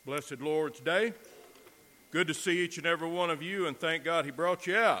Blessed Lord's Day. Good to see each and every one of you, and thank God He brought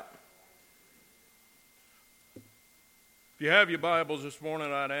you out. If you have your Bibles this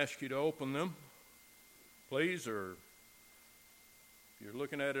morning, I'd ask you to open them, please, or if you're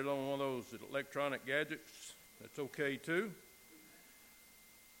looking at it on one of those electronic gadgets, that's okay too.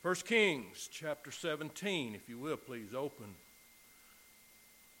 1 Kings chapter 17, if you will, please open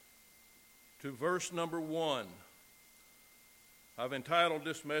to verse number 1. I've entitled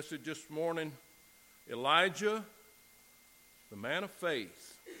this message this morning, Elijah, the Man of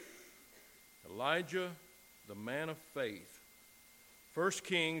Faith. Elijah, the Man of Faith. 1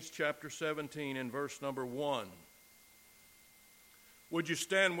 Kings chapter 17 and verse number 1. Would you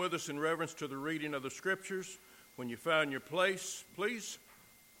stand with us in reverence to the reading of the Scriptures when you found your place, please?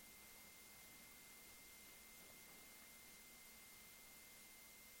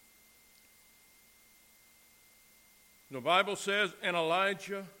 The Bible says, and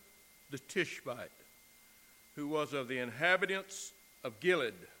Elijah the Tishbite, who was of the inhabitants of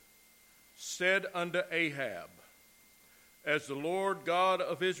Gilead, said unto Ahab, as the Lord God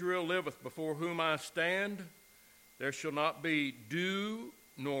of Israel liveth, before whom I stand, there shall not be dew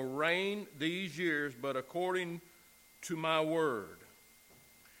nor rain these years, but according to my word.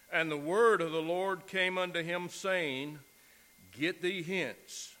 And the word of the Lord came unto him, saying, get thee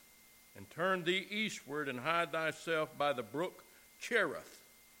hence, and turn thee eastward, and hide thyself by the brook Cherith,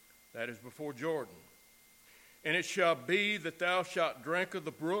 that is before Jordan. And it shall be that thou shalt drink of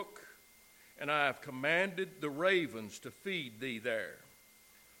the brook, and I have commanded the ravens to feed thee there.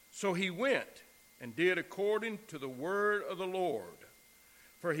 So he went and did according to the word of the Lord.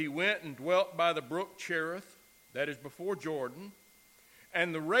 For he went and dwelt by the brook Cherith, that is before Jordan,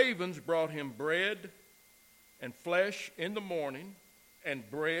 and the ravens brought him bread and flesh in the morning,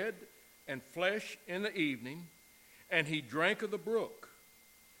 and bread and flesh in the evening, and he drank of the brook.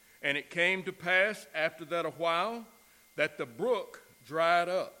 And it came to pass after that a while that the brook dried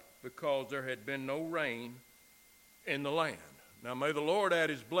up, because there had been no rain in the land. Now may the Lord add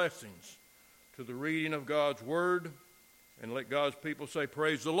his blessings to the reading of God's word, and let God's people say,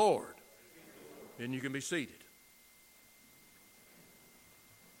 praise the Lord. And you can be seated.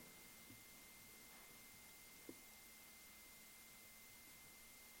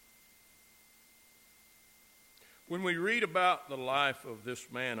 When we read about the life of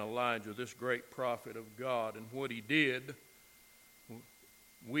this man Elijah, this great prophet of God, and what he did,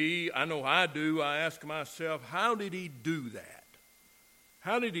 I ask myself, how did he do that?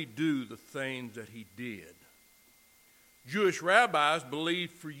 How did he do the things that he did? Jewish rabbis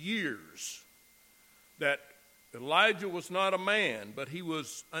believed for years that Elijah was not a man, but he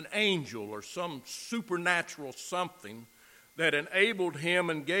was an angel or some supernatural something that enabled him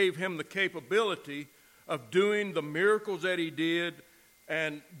and gave him the capability of doing the miracles that he did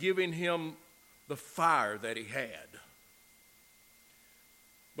and giving him the fire that he had.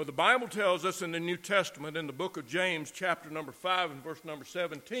 But the Bible tells us in the New Testament, in the book of James, chapter number 5 and verse number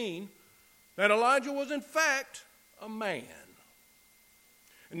 17, that Elijah was in fact a man.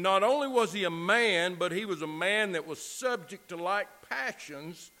 And not only was he a man, but he was a man that was subject to like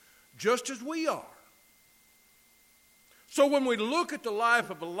passions just as we are. So when we look at the life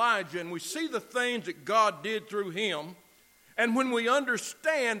of Elijah and we see the things that God did through him, and when we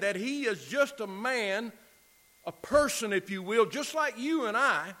understand that he is just a man, a person, if you will, just like you and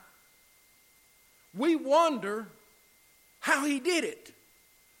I, we wonder how he did it.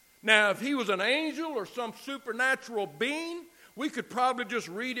 Now, if he was an angel or some supernatural being, we could probably just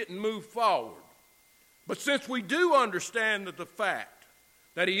read it and move forward. But since we do understand the fact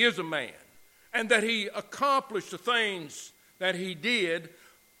that he is a man, and that he accomplished the things that he did,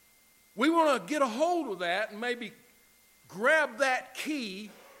 we want to get a hold of that and maybe grab that key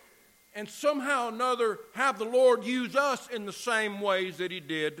and somehow or another have the Lord use us in the same ways that he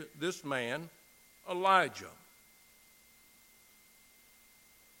did this man, Elijah.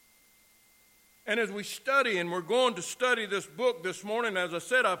 And as we study, and we're going to study this book this morning, as I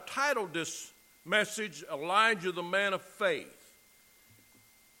said, I've titled this message, Elijah the Man of Faith.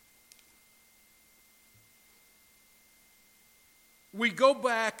 We go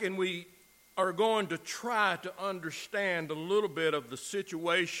back and we are going to try to understand a little bit of the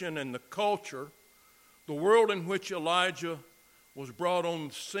situation and the culture, the world in which Elijah was brought on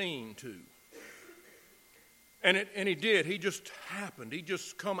the scene to. And he did. He just happened. He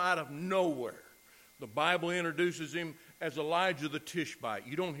just come out of nowhere. The Bible introduces him as Elijah the Tishbite.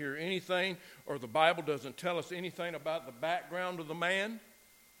 You don't hear anything, or the Bible doesn't tell us anything about the background of the man,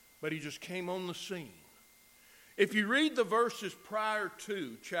 but he just came on the scene. If you read the verses prior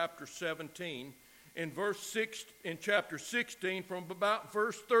to chapter 17, in chapter 16, from about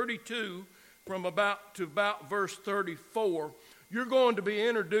verse 32, to about verse 34, you're going to be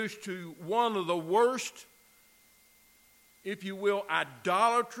introduced to one of the worst, if you will,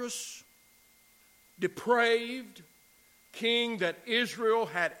 idolatrous, depraved king that Israel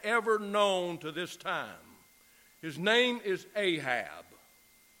had ever known to this time. His name is Ahab.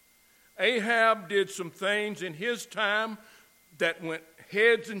 Ahab did some things in his time that went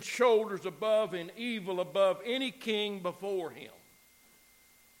heads and shoulders above in evil above any king before him.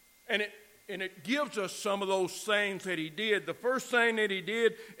 And it gives us some of those things that he did. The first thing that he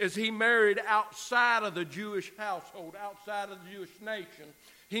did is he married outside of the Jewish household, outside of the Jewish nation.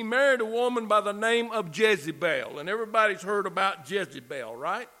 He married a woman by the name of Jezebel, and everybody's heard about Jezebel,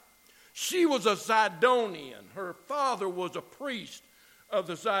 right? She was a Zidonian. Her father was a priest of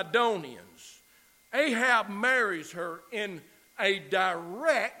the Zidonians. Ahab marries her in a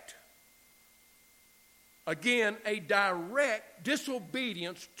direct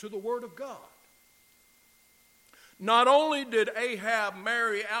disobedience to the word of God. Not only did Ahab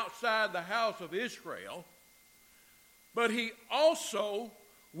marry outside the house of Israel, but he also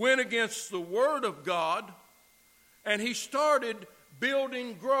went against the word of God, and he started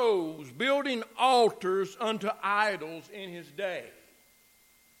building groves, building altars unto idols in his day.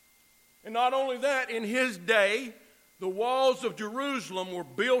 And not only that, in his day, the walls of Jerusalem were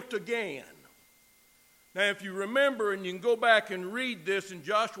built again. Now, if you remember, and you can go back and read this in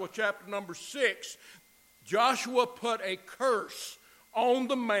Joshua chapter number 6, Joshua put a curse on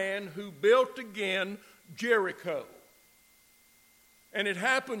the man who built again Jericho. And it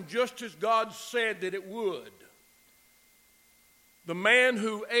happened just as God said that it would. The man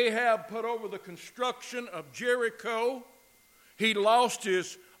who Ahab put over the construction of Jericho, he lost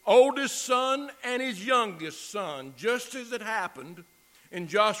his oldest son and his youngest son, just as it happened in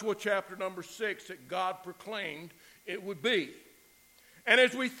Joshua chapter number 6 that God proclaimed it would be. And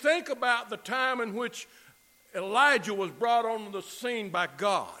as we think about the time in which Elijah was brought onto the scene by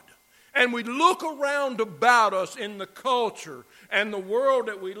God, and we look around about us in the culture and the world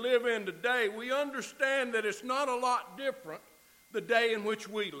that we live in today, we understand that it's not a lot different the day in which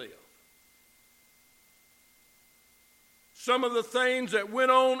we live. Some of the things that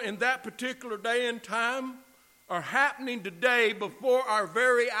went on in that particular day and time are happening today before our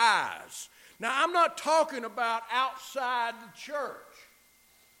very eyes. Now, I'm not talking about outside the church.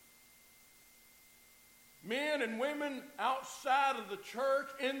 Men and women outside of the church,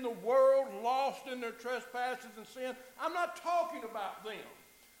 in the world, lost in their trespasses and sin. I'm not talking about them.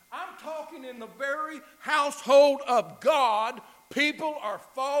 I'm talking in the very household of God. People are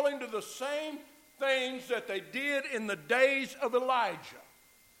falling to the same things that they did in the days of Elijah.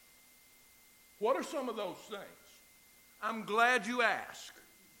 What are some of those things? I'm glad you asked.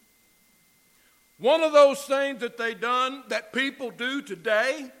 One of those things that they done, that people do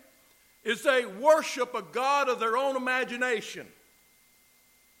today, is they worship a God of their own imagination.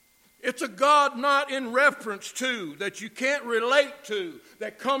 It's a God not in reference to, that you can't relate to,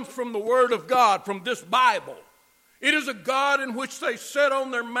 that comes from the Word of God, from this Bible. It is a God in which they sit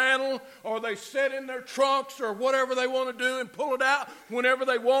on their mantle, or they sit in their trunks, or whatever they want to do and pull it out whenever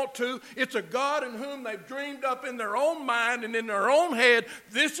they want to. It's a God in whom they've dreamed up in their own mind and in their own head,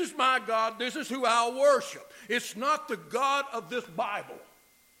 this is my God, this is who I'll worship. It's not the God of this Bible.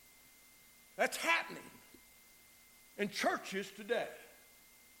 That's happening in churches today.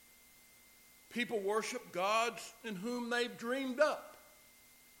 People worship gods in whom they've dreamed up.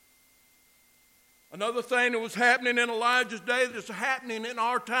 Another thing that was happening in Elijah's day that's happening in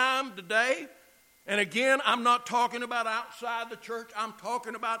our time today, and again, I'm not talking about outside the church, I'm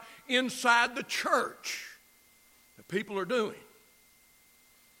talking about inside the church that people are doing.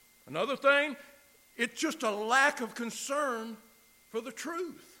 Another thing, it's just a lack of concern for the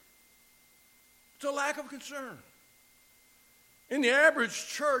truth. It's a lack of concern. In the average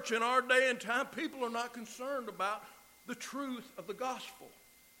church in our day and time, people are not concerned about the truth of the gospel.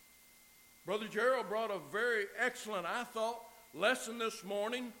 Brother Gerald brought a very excellent, I thought, lesson this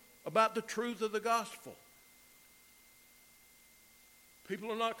morning about the truth of the gospel.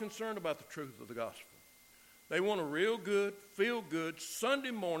 People are not concerned about the truth of the gospel. They want a real good, feel good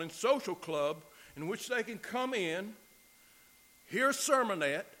Sunday morning social club in which they can come in, hear a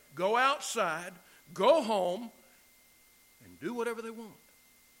sermonette, go outside, go home, and do whatever they want.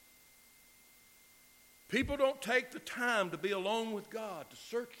 People don't take the time to be alone with God, to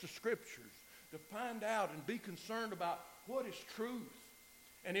search the Scriptures, to find out and be concerned about what is truth.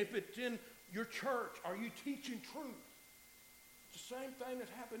 And if it's in your church, are you teaching truth? It's the same thing that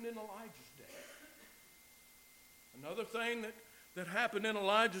happened in Elijah's day. Another thing that that happened in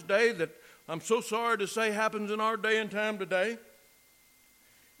Elijah's day that I'm so sorry to say happens in our day and time today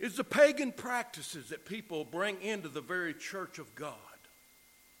is the pagan practices that people bring into the very church of God.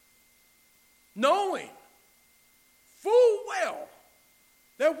 Knowing full well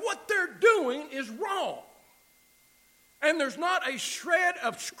that what they're doing is wrong. And there's not a shred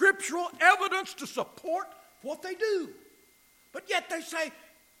of scriptural evidence to support what they do. But yet they say,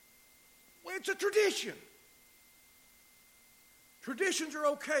 well, it's a tradition. Traditions are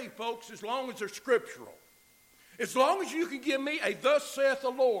okay, folks, as long as they're scriptural. As long as you can give me a thus saith the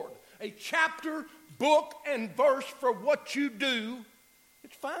Lord, a chapter, book, and verse for what you do,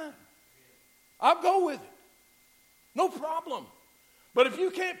 it's fine. I'll go with it. No problem. But if you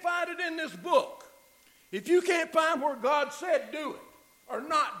can't find it in this book, if you can't find where God said do it or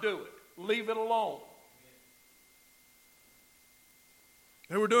not do it, leave it alone.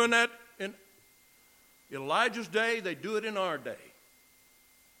 They were doing that in Elijah's day. They do it in our day.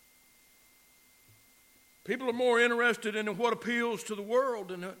 People are more interested in what appeals to the world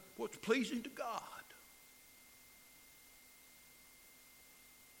than what's pleasing to God.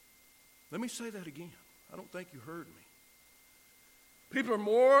 Let me say that again. I don't think you heard me. People are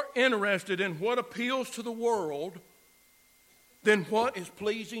more interested in what appeals to the world than what is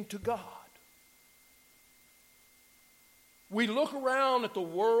pleasing to God. We look around at the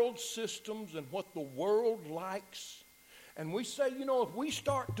world systems and what the world likes, and we say, you know, if we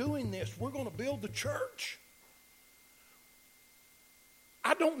start doing this, we're going to build the church.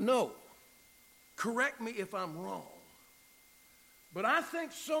 I don't know. Correct me if I'm wrong. But I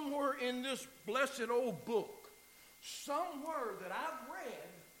think somewhere in this blessed old book, somewhere that I've read,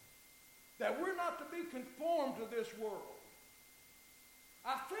 that we're not to be conformed to this world.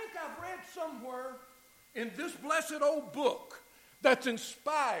 I think I've read somewhere in this blessed old book that's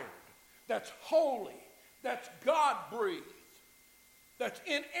inspired, that's holy, that's God-breathed, that's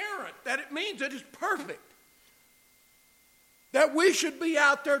inerrant, that it means that it's perfect. That we should be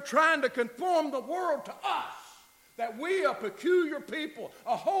out there trying to conform the world to us. That we, a peculiar people,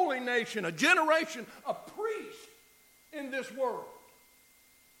 a holy nation, a generation of priests in this world.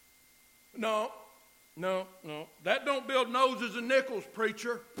 No. That don't build noses and nickels,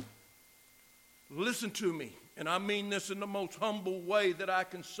 preacher. Listen to me, and I mean this in the most humble way that I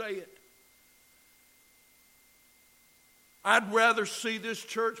can say it. I'd rather see this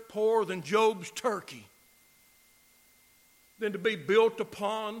church poor than Job's turkey than to be built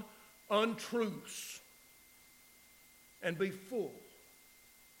upon untruths and be full.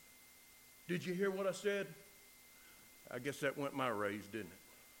 Did you hear what I said? I guess that went my raise, didn't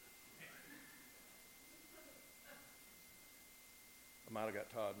it? I might have got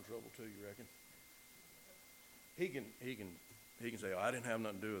Todd in trouble too, you reckon? He can say, oh, I didn't have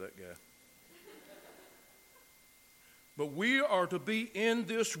nothing to do with that guy. But we are to be in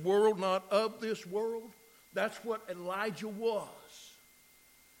this world, not of this world. That's what Elijah was.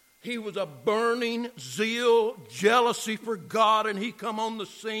 He was a burning zeal, jealousy for God, and he come on the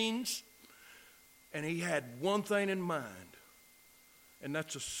scenes, and he had one thing in mind, and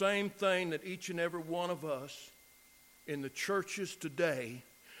that's the same thing that each and every one of us in the churches today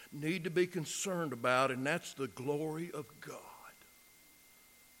need to be concerned about, and that's the glory of God,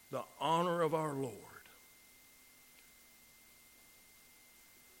 the honor of our Lord.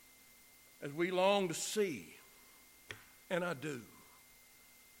 As we long to see, and I do,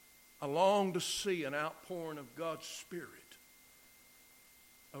 I long to see an outpouring of God's Spirit,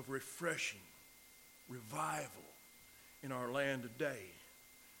 of refreshing, revival in our land today.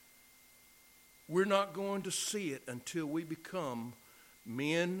 We're not going to see it until we become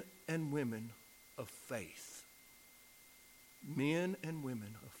men and women of faith. Men and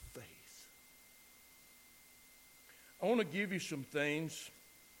women of faith. I want to give you some things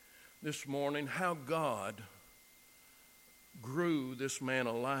this morning, how God grew this man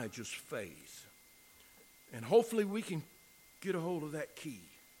Elijah's faith. And hopefully we can get a hold of that key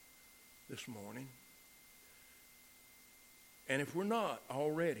this morning. And if we're not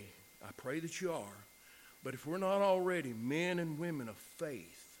already, I pray that you are, but if we're not already men and women of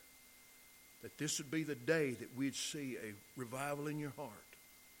faith, that this would be the day that we'd see a revival in your heart,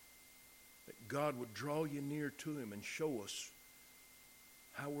 that God would draw you near to him and show us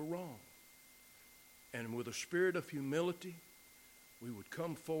how we're wrong. And with a spirit of humility, we would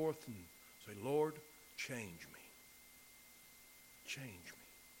come forth and say, Lord, change me. Change me.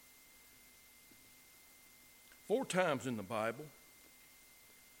 4 times in the Bible,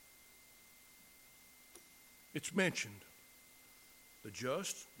 it's mentioned, the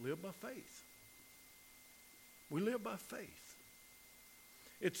just live by faith. We live by faith.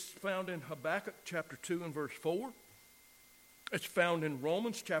 It's found in Habakkuk chapter 2 and verse 4. It's found in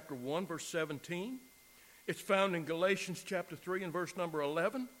Romans chapter 1, verse 17. It's found in Galatians chapter 3 and verse number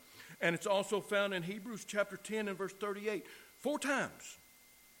 11. And it's also found in Hebrews chapter 10 and verse 38. 4 times.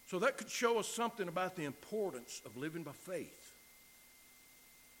 So that could show us something about the importance of living by faith.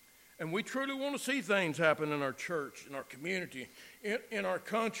 And we truly want to see things happen in our church, in our community, in our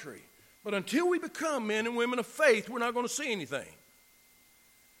country. But until we become men and women of faith, we're not going to see anything.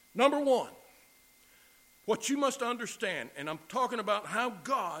 Number 1, what you must understand, and I'm talking about how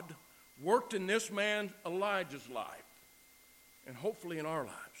God worked in this man Elijah's life, and hopefully in our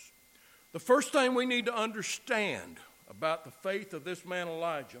lives. The first thing we need to understand about the faith of this man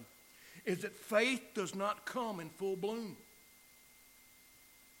Elijah is that faith does not come in full bloom.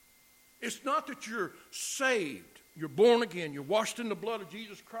 It's not that you're saved, you're born again, you're washed in the blood of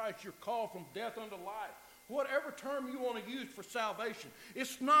Jesus Christ, you're called from death unto life. Whatever term you want to use for salvation,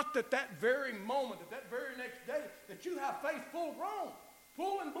 it's not that very moment, that very next day, that you have faith full grown,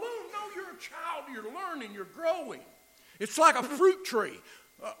 full and bloom. No, you're a child, you're learning, you're growing. It's like a fruit tree.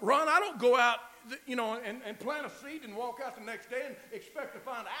 Ron, I don't go out, and plant a seed and walk out the next day and expect to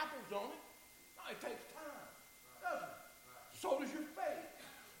find apples on it. No, it takes time, doesn't it? So does your faith.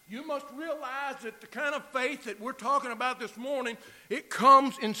 You must realize that the kind of faith that we're talking about this morning, it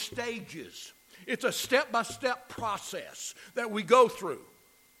comes in stages. It's a step-by-step process that we go through,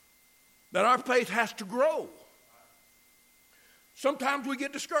 that our faith has to grow. Sometimes we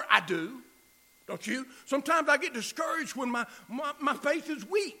get discouraged. I do, don't you? Sometimes I get discouraged when my faith is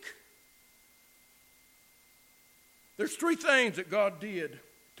weak. There's 3 things that God did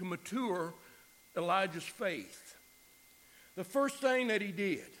to mature Elijah's faith. The first thing that he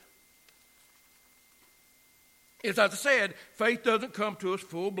did is, as I said, faith doesn't come to us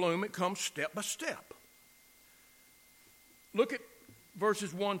full bloom. It comes step by step. Look at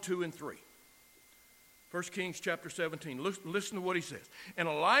verses 1, 2, and 3. 1 Kings chapter 17. Listen to what he says. And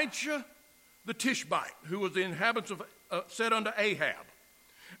Elijah the Tishbite, who was the inhabitants of, said unto Ahab,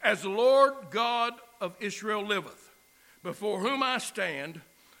 As the Lord God of Israel liveth, before whom I stand,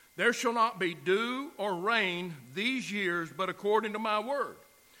 there shall not be dew or rain these years, but according to my word.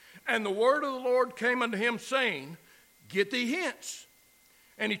 And the word of the Lord came unto him, saying, Get thee hence.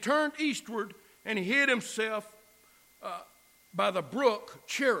 And he turned eastward, and he hid himself by the brook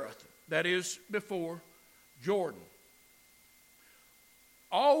Cherith, that is before Jordan.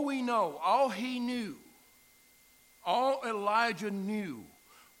 All we know, all he knew, all Elijah knew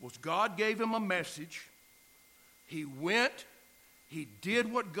was God gave him a message. He went, he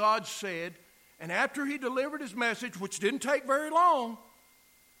did what God said, and after he delivered his message, which didn't take very long,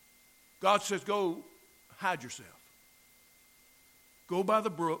 God says, go hide yourself. Go by the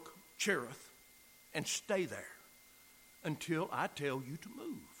brook, Cherith, and stay there until I tell you to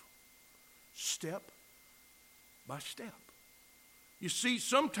move. Step by step. You see,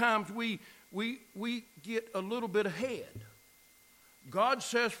 sometimes we get a little bit ahead. God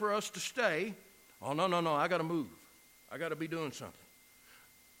says for us to stay. Oh, no, I got to move. I got to be doing something.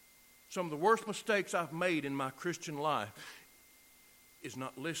 Some of the worst mistakes I've made in my Christian life is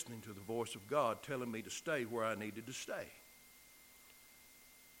not listening to the voice of God telling me to stay where I needed to stay.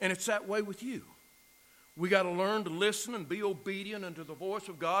 And it's that way with you. We got to learn to listen and be obedient unto the voice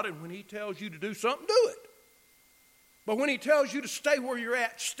of God, and when he tells you to do something, do it. But when he tells you to stay where you're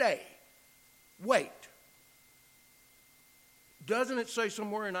at, stay. Wait. Doesn't it say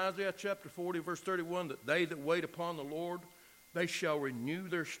somewhere in Isaiah chapter 40, verse 31, that they that wait upon the Lord, they shall renew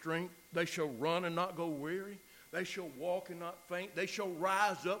their strength. They shall run and not go weary. They shall walk and not faint. They shall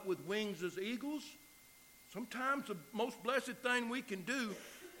rise up with wings as eagles. Sometimes the most blessed thing we can do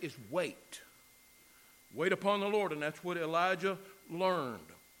is wait. Wait upon the Lord, and that's what Elijah learned.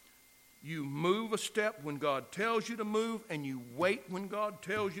 You move a step when God tells you to move, and you wait when God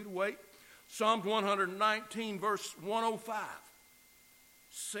tells you to wait. Psalms 119, verse 105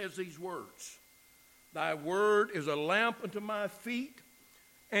 says these words. Thy word is a lamp unto my feet,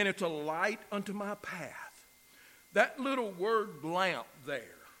 and it's a light unto my path. That little word lamp there.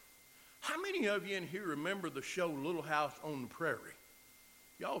 How many of you in here remember the show Little House on the Prairie?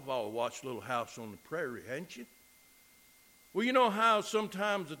 Y'all have all watched Little House on the Prairie, haven't you? Well, you know how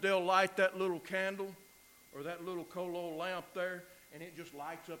sometimes that they'll light that little candle or that little coal lamp there, and it just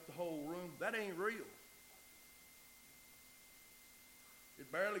lights up the whole room? That ain't real.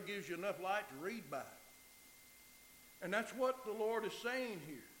 It barely gives you enough light to read by. And that's what the Lord is saying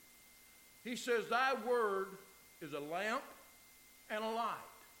here. He says, thy word is a lamp and a light.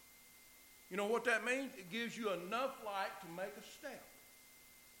 You know what that means? It gives you enough light to make a step.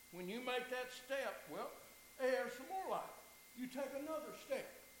 When you make that step, well, there's some more light. You take another step.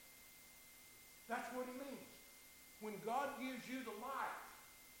 That's what he means. When God gives you the light,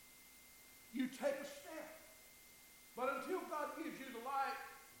 you take a step. But until God gives you the light,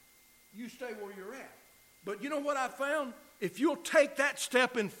 you stay where you're at. But you know what I found? If you'll take that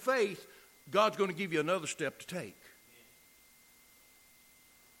step in faith, God's going to give you another step to take.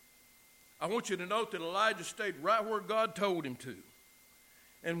 I want you to note that Elijah stayed right where God told him to.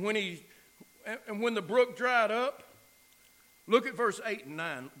 And when the brook dried up, look at verse 8 and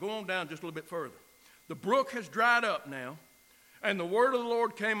 9. Go on down just a little bit further. The brook has dried up now, and the word of the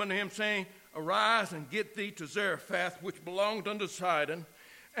Lord came unto him, saying, Arise and get thee to Zarephath, which belonged unto Sidon,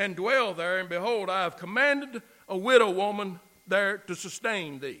 and dwell there. And behold, I have commanded a widow woman there to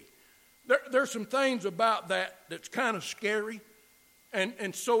sustain thee. There's some things about that's kind of scary,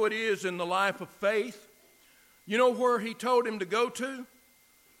 and so it is in the life of faith. You know where he told him to go to?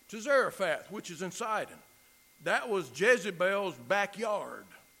 To Zarephath, which is in Sidon. That was Jezebel's backyard.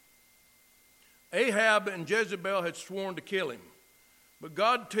 Ahab and Jezebel had sworn to kill him. But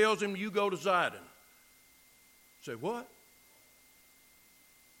God tells him, you go to Sidon. Say, what?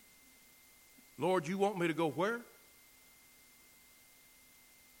 Lord, you want me to go where?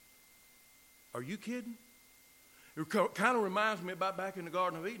 Are you kidding? It kind of reminds me about back in the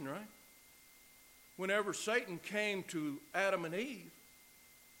Garden of Eden, right? Whenever Satan came to Adam and Eve,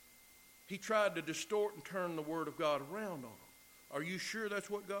 he tried to distort and turn the word of God around on them. Are you sure that's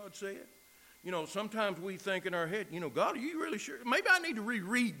what God said? You know, sometimes we think in our head, God, are you really sure? Maybe I need to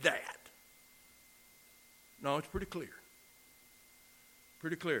reread that. No, it's pretty clear.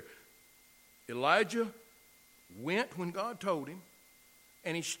 Pretty clear. Elijah went when God told him,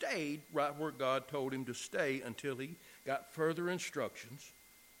 and he stayed right where God told him to stay until he got further instructions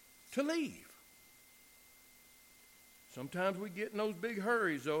to leave. Sometimes we get in those big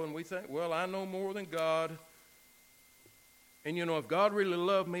hurries, though, and we think, well, I know more than God. And, if God really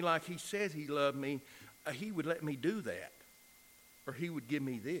loved me like he says he loved me, he would let me do that. Or he would give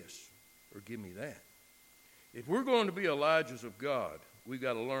me this or give me that. If we're going to be Elijahs of God, we've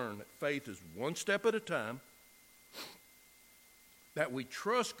got to learn that faith is one step at a time, that we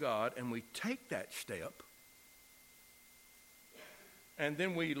trust God and we take that step, and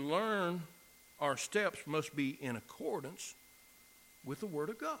then we learn our steps must be in accordance with the Word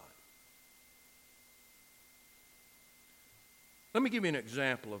of God. Let me give you an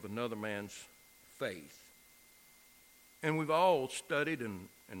example of another man's faith. And we've all studied and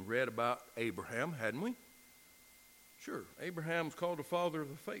read about Abraham, hadn't we? Sure, Abraham's called the father of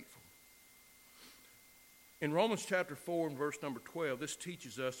the faithful. In Romans chapter 4 and verse number 12, this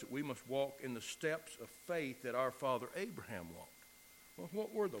teaches us that we must walk in the steps of faith that our father Abraham walked. Well,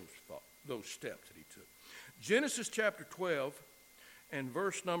 what were those steps that he took? Genesis chapter 12 and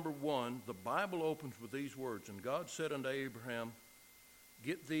verse number 1, the Bible opens with these words, And God said unto Abraham,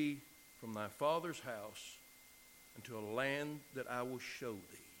 Get thee from thy father's house unto a land that I will show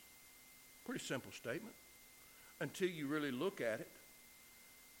thee. Pretty simple statement until you really look at it.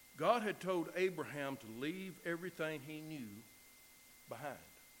 God had told Abraham to leave everything he knew behind.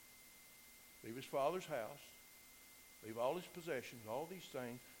 Leave his father's house, leave all his possessions, all these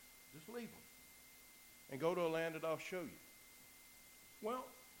things, just leave them. And go to a land that I'll show you. Well,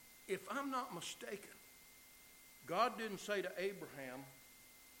 if I'm not mistaken, God didn't say to Abraham,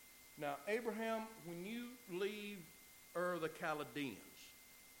 now Abraham, when you leave Ur the Chaldeans,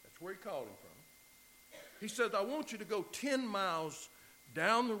 that's where he called him from, he says, I want you to go 10 miles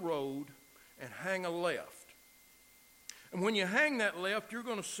down the road and hang a left. And when you hang that left, you're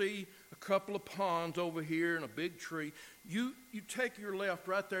going to see a couple of ponds over here and a big tree. You take your left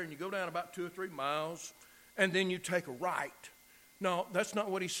right there and you go down about 2 or 3 miles, and then you take a right. No, that's not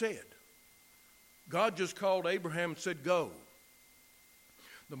what he said. God just called Abraham and said, go.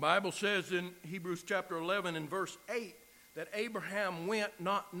 The Bible says in Hebrews chapter 11 and verse 8 that Abraham went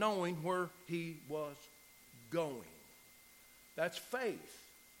not knowing where he was going. That's faith.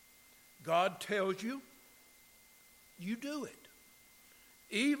 God tells you, you do it.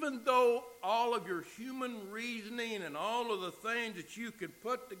 Even though all of your human reasoning and all of the things that you can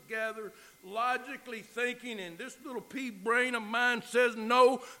put together, logically thinking, and this little pea brain of mine says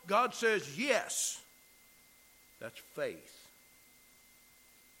no, God says yes. That's faith.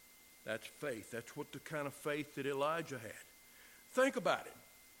 That's faith. That's what the kind of faith that Elijah had. Think about it.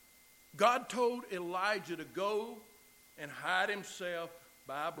 God told Elijah to go and hide himself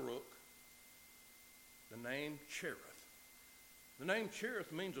by a brook, the name Cherith. The name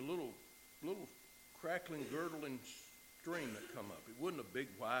Cherith means a little crackling, gurgling stream that come up. It wasn't a big,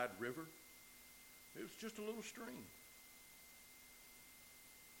 wide river. It was just a little stream.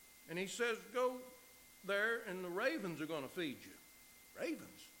 And he says, go there and the ravens are going to feed you. Ravens?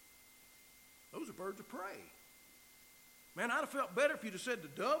 Those are birds of prey. Man, I'd have felt better if you'd have said the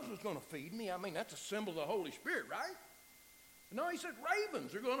doves was going to feed me. I mean, that's a symbol of the Holy Spirit, right? No, he said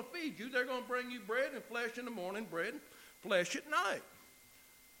ravens are going to feed you. They're going to bring you bread and flesh in the morning, bread and flesh at night.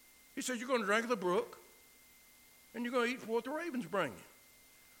 He says you're going to drink of the brook, and you're going to eat what the ravens bring you.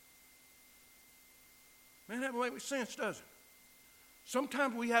 Man, that doesn't make sense, does it?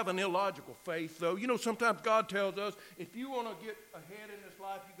 Sometimes we have an illogical faith, though. You know, sometimes God tells us, if you want to get ahead in this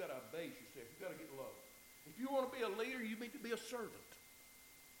life, you've got to abase yourself. You've got to get low. If you want to be a leader, you need to be a servant.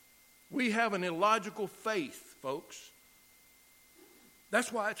 We have an illogical faith, folks.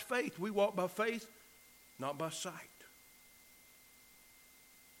 That's why it's faith. We walk by faith, not by sight.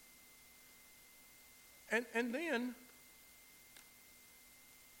 And then,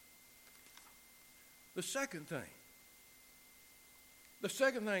 the second thing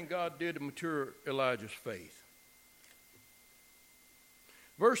God did to mature Elijah's faith.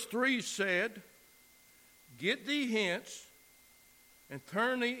 Verse 3 said, "Get thee hence, and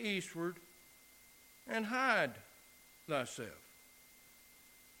turn thee eastward, and hide thyself."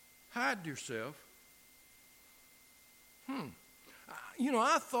 Hide yourself.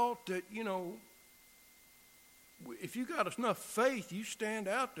 I thought that, if you got enough faith, you stand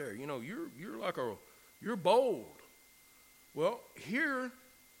out there. You're bold. Well, here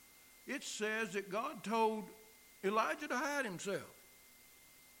it says that God told Elijah to hide himself.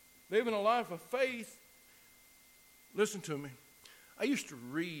 Living a life of faith. Listen to me. I used to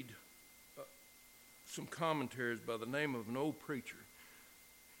read some commentaries by the name of an old preacher.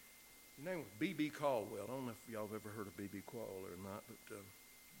 His name was B.B. Caldwell. I don't know if y'all have ever heard of B.B. Caldwell or not, but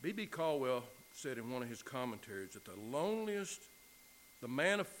B.B. Caldwell said in one of his commentaries that the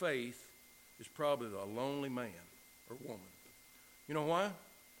man of faith is probably the lonely man or woman. You know why?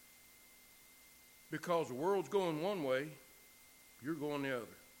 Because the world's going one way, you're going the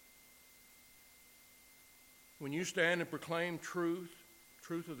other. When you stand and proclaim truth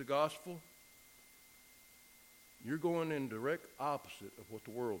of the gospel, you're going in direct opposite of what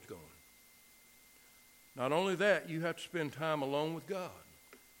the world's going. Not only that, you have to spend time alone with God.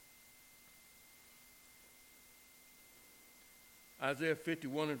 Isaiah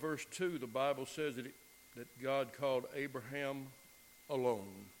 51 and verse 2, the Bible says that God called Abraham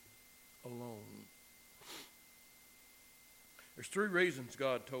alone. Alone. There's three reasons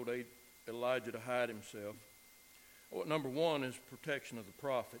God told Elijah to hide himself. Well, number one is protection of the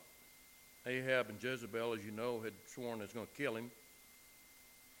prophet. Ahab and Jezebel, as you know, had sworn they was going to kill him.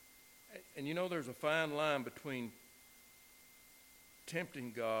 And there's a fine line between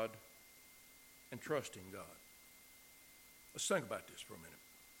tempting God and trusting God. Let's think about this for a minute.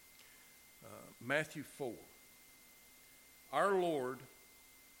 Matthew 4. Our Lord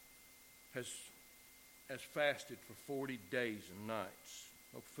has fasted for 40 days and nights.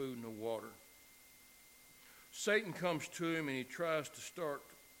 No food, no water. Satan comes to him and he tries to start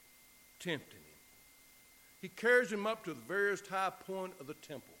tempting him. He carries him up to the very high point of the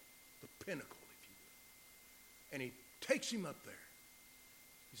temple, the pinnacle, if you will. And he takes him up there.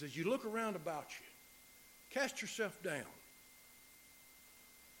 He says, you look around about you. Cast yourself down.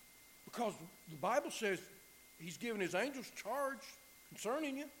 Because the Bible says he's given his angels charge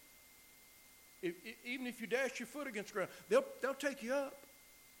concerning you. Even if you dash your foot against the ground, they'll take you up.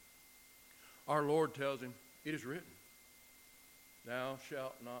 Our Lord tells him, it is written, thou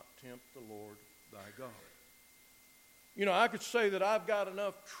shalt not tempt the Lord thy God. I could say that I've got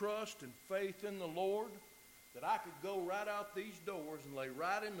enough trust and faith in the Lord that I could go right out these doors and lay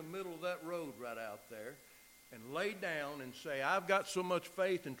right in the middle of that road right out there and lay down and say, I've got so much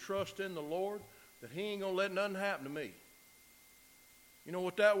faith and trust in the Lord that he ain't going to let nothing happen to me. You know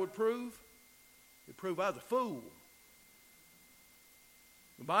what that would prove? It'd prove I was a fool.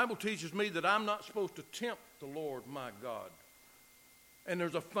 The Bible teaches me that I'm not supposed to tempt the Lord my God. And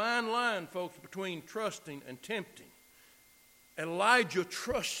there's a fine line, folks, between trusting and tempting. Elijah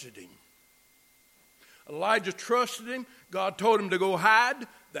trusted him. Elijah trusted him. God told him to go hide.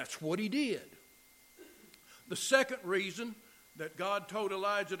 That's what he did. The second reason that God told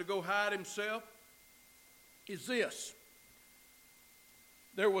Elijah to go hide himself is this.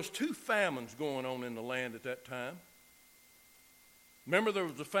 There was 2 famines going on in the land at that time. Remember, there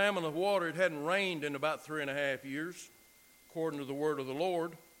was a famine of water. It hadn't rained in about 3.5 years, according to the word of the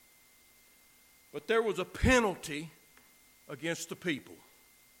Lord. But there was a penalty against the people.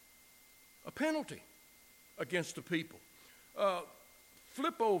 A penalty against the people.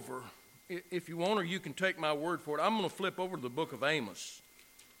 Flip over, if you want, or you can take my word for it. I'm going to flip over to the book of Amos.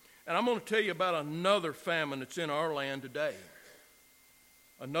 And I'm going to tell you about another famine that's in our land today.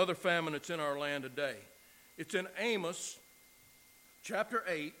 Another famine that's in our land today. It's in Amos chapter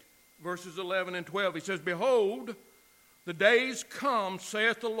 8, verses 11 and 12. He says, behold, The days come,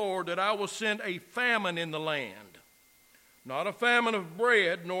 saith the Lord, that I will send a famine in the land, not a famine of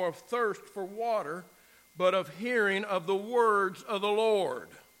bread, nor of thirst for water, but of hearing of the words of the Lord.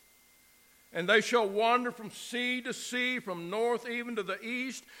 And they shall wander from sea to sea, from north even to the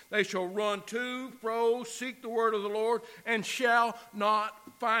east. They shall run to, fro, seek the word of the Lord, and shall not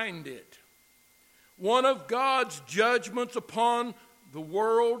find it. One of God's judgments upon the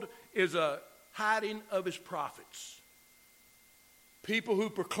world is a hiding of his prophets. People who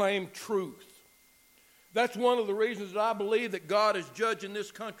proclaim truth. That's one of the reasons that I believe that God is judging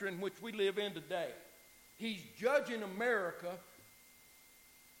this country in which we live in today. He's judging America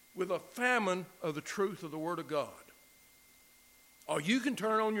with a famine of the truth of the Word of God. Or you can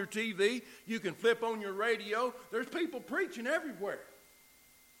turn on your TV, you can flip on your radio. There's people preaching everywhere.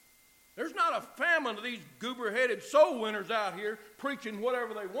 There's not a famine of these goober-headed soul winners out here preaching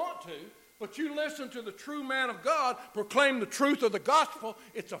whatever they want to. But you listen to the true man of God proclaim the truth of the gospel,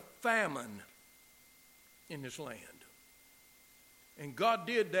 it's a famine in this land. And God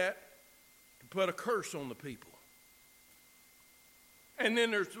did that to put a curse on the people. And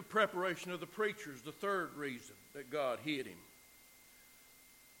then there's the preparation of the preachers, the third reason that God hid him.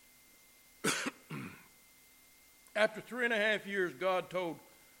 After 3.5 years, God told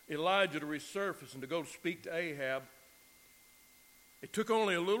Elijah to resurface and to go to speak to Ahab. It took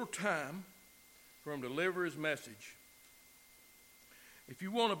only a little time for him to deliver his message. If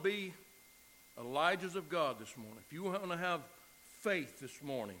you want to be Elijahs of God this morning, if you want to have faith this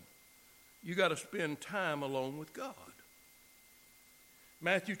morning, you got to spend time alone with God.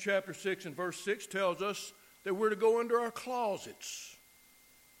 Matthew chapter 6 and verse 6 tells us that we're to go into our closets,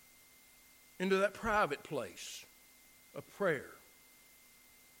 into that private place of prayer.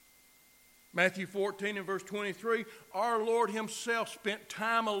 Matthew 14 and verse 23, our Lord himself spent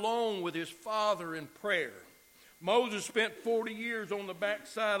time alone with his Father in prayer. Moses spent 40 years on the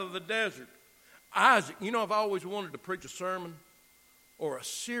backside of the desert. Isaac, I've always wanted to preach a sermon or a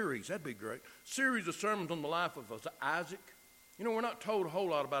series, that'd be great, series of sermons on the life of Isaac. We're not told a whole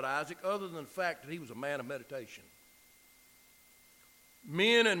lot about Isaac other than the fact that he was a man of meditation.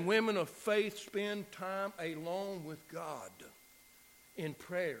 Men and women of faith spend time alone with God in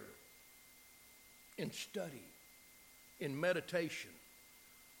prayer, in study, in meditation.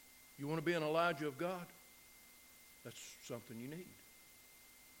 You want to be an Elijah of God? That's something you need.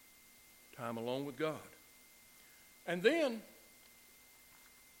 Time alone with God. And then,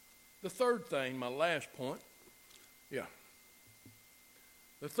 the third thing, my last point,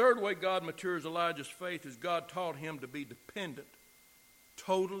 the third way God matures Elijah's faith is God taught him to be dependent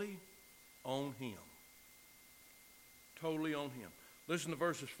totally on him. Totally on him. Listen to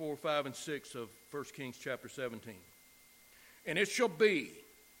verses 4, 5, and 6 of 1 Kings chapter 17. And it shall be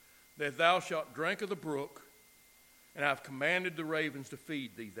that thou shalt drink of the brook, and I have commanded the ravens to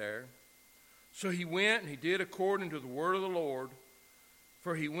feed thee there. So he went and he did according to the word of the Lord,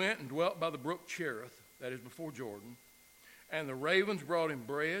 for he went and dwelt by the brook Cherith, that is before Jordan. And the ravens brought him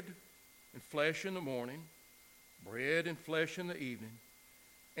bread and flesh in the morning, bread and flesh in the evening,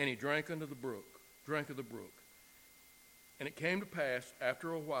 and he drank of the brook. And it came to pass,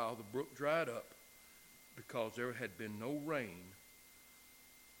 after a while, the brook dried up, because there had been no rain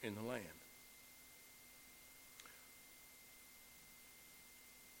in the land.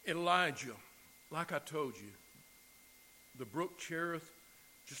 Elijah, like I told you, the brook Cherith,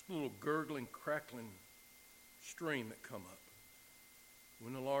 just a little gurgling, crackling stream that come up.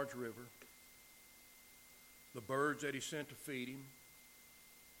 In a large river. The birds that he sent to feed him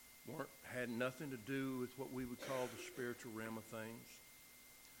had nothing to do with what we would call the spiritual realm of things.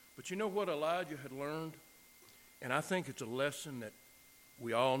 But you know what Elijah had learned? And I think it's a lesson that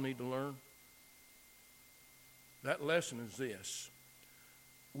we all need to learn. That lesson is this.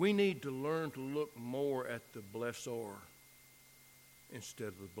 We need to learn to look more at the blessor instead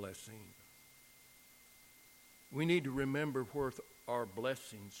of the blessing. We need to remember where our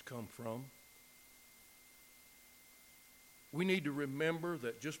blessings come from. We need to remember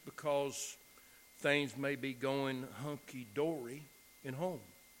that just because things may be going hunky-dory in home,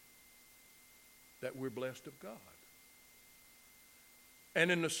 that we're blessed of God.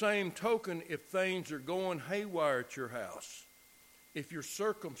 And in the same token, if things are going haywire at your house, if your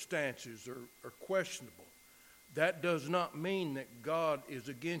circumstances are questionable, that does not mean that God is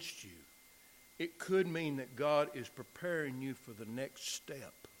against you. It could mean that God is preparing you for the next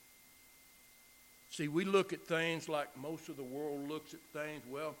step. See, we look at things like most of the world looks at things.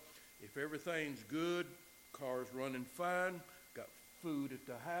 Well, if everything's good, car's running fine, got food at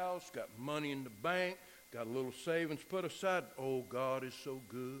the house, got money in the bank, got a little savings put aside. Oh, God is so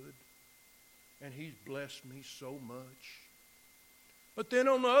good, and he's blessed me so much. But then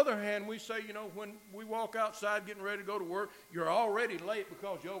on the other hand, we say, when we walk outside getting ready to go to work, you're already late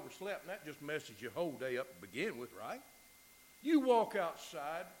because you overslept, and that just messes your whole day up to begin with, right? You walk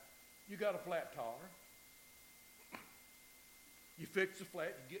outside, you got a flat tire. You fix the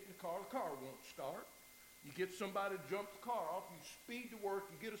flat, you get in the car won't start. You get somebody to jump the car off, you speed to work,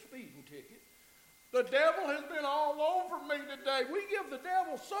 you get a speeding ticket. The devil has been all over me today. We give the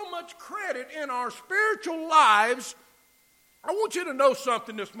devil so much credit in our spiritual lives. I want you to know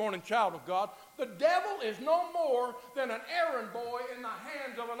something this morning, child of God. The devil is no more than an errand boy in the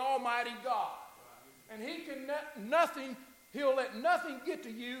hands of an almighty God. And he'll let nothing get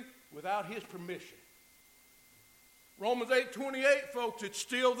to you without his permission. Romans 8:28, folks, it's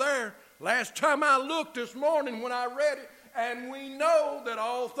still there. Last time I looked this morning when I read it, and we know that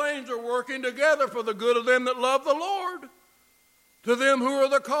all things are working together for the good of them that love the Lord, to them who are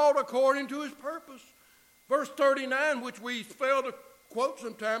the called according to his purpose. Verse 39, which we fail to quote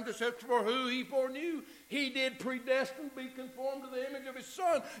sometimes, it says, for who he foreknew, he did predestine to be conformed to the image of his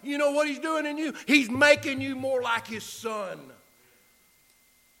Son. You know what he's doing in you? He's making you more like his Son.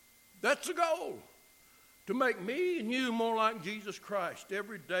 That's the goal, to make me and you more like Jesus Christ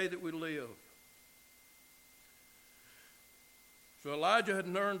every day that we live. So Elijah had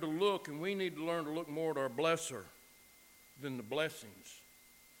learned to look, and we need to learn to look more at our blesser than the blessings.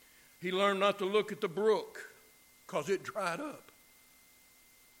 He learned not to look at the brook because it dried up.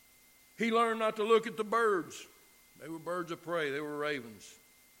 He learned not to look at the birds. They were birds of prey. They were ravens.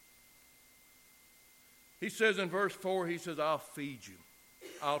 He says in verse 4, he says, I'll feed you.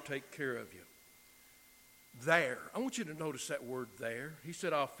 I'll take care of you. There. I want you to notice that word there. He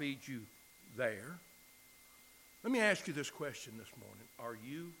said, I'll feed you there. Let me ask you this question this morning. Are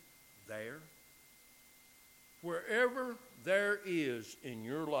you there? Wherever there is in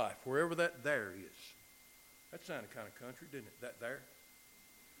your life, wherever that there is. That sounded kind of country, didn't it? That there.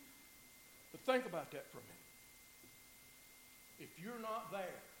 But think about that for a minute. If you're not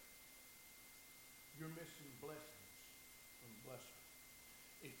there, you're missing blessings from the blesser.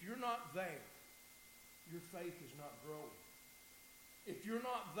 If you're not there, your faith is not growing. If you're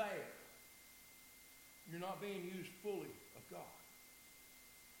not there, you're not being used fully of God.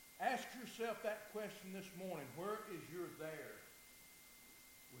 Ask yourself that question this morning. Where is your there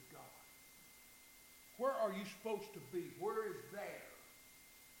with God? Where are you supposed to be? Where is there?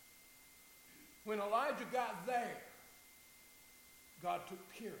 When Elijah got there, God took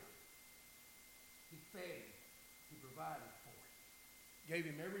care of him. He fed him. He provided for him. Gave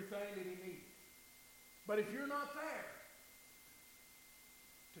him everything that he needed. But if you're not there,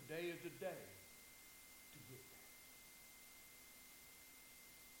 today is the day to get there.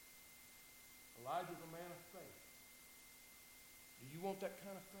 Elijah's a man of faith. Do you want that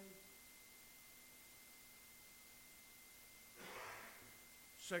kind of faith?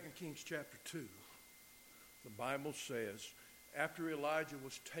 2 Kings chapter 2, the Bible says, after Elijah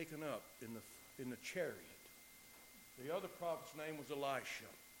was taken up in the chariot, the other prophet's name was Elisha.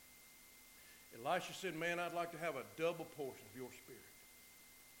 Elisha said, man, I'd like to have a double portion of your spirit.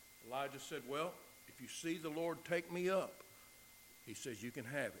 Elijah said, well, if you see the Lord take me up, he says, you can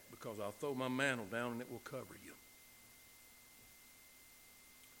have it because I'll throw my mantle down and it will cover you.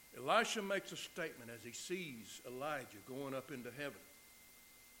 Elisha makes a statement as he sees Elijah going up into heaven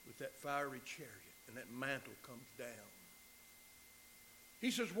with that fiery chariot and that mantle comes down.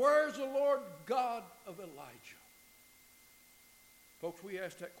 He says, where's the Lord God of Elijah? Folks, we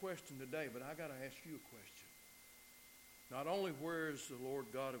asked that question today, but I got to ask you a question. Not only where is the Lord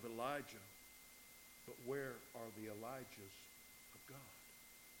God of Elijah, but where are the Elijahs of God?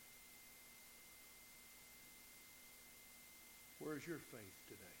 Where is your faith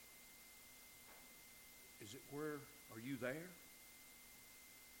today? Is it where are you there?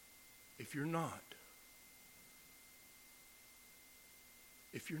 If you're not,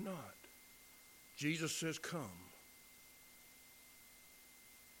 Jesus says, come.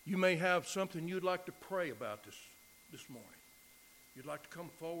 You may have something you'd like to pray about this morning. You'd like to come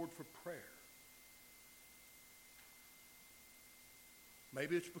forward for prayer.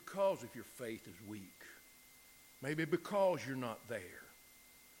 Maybe it's because of your faith is weak. Maybe because you're not there.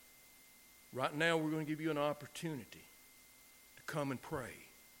 Right now, we're going to give you an opportunity to come and pray.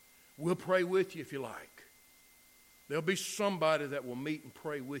 We'll pray with you if you like. There'll be somebody that will meet and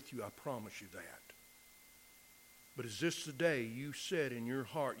pray with you, I promise you that. But is this the day you said in your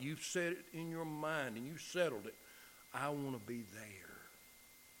heart, you said it in your mind, and you settled it, I want to be there.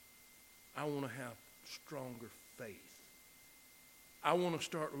 I want to have stronger faith. I want to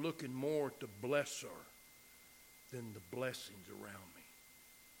start looking more at the blesser than the blessings around me.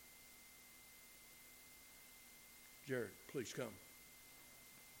 Jared, please come.